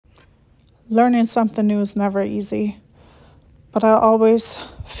Learning something new is never easy, but I always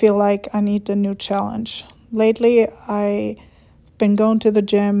feel like I need a new challenge. Lately, I've been going to the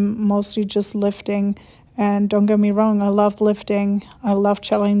gym, mostly just lifting. And don't get me wrong, I love lifting. I love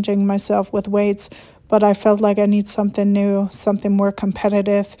challenging myself with weights, but I felt like I need something new, something more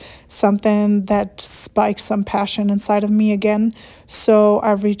competitive, something that spikes some passion inside of me again. So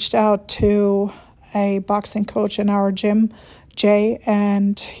I reached out to a boxing coach in our gym, Jay,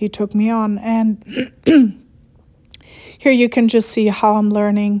 and he took me on. And here you can just see how I'm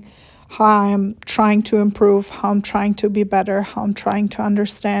learning, how I'm trying to improve, how I'm trying to be better, how I'm trying to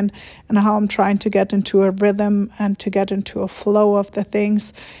understand, and how I'm trying to get into a rhythm and to get into a flow of the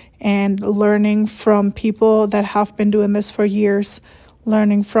things, and learning from people that have been doing this for years,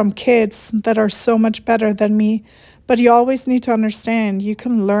 learning from kids that are so much better than me. But you always need to understand you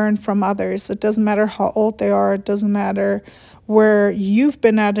can learn from others. It doesn't matter how old they are, it doesn't matter where you've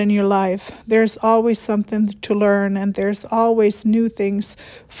been at in your life. There's always something to learn, and there's always new things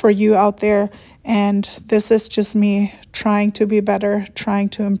for you out there. And this is just me trying to be better, trying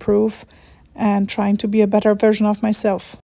to improve, and trying to be a better version of myself.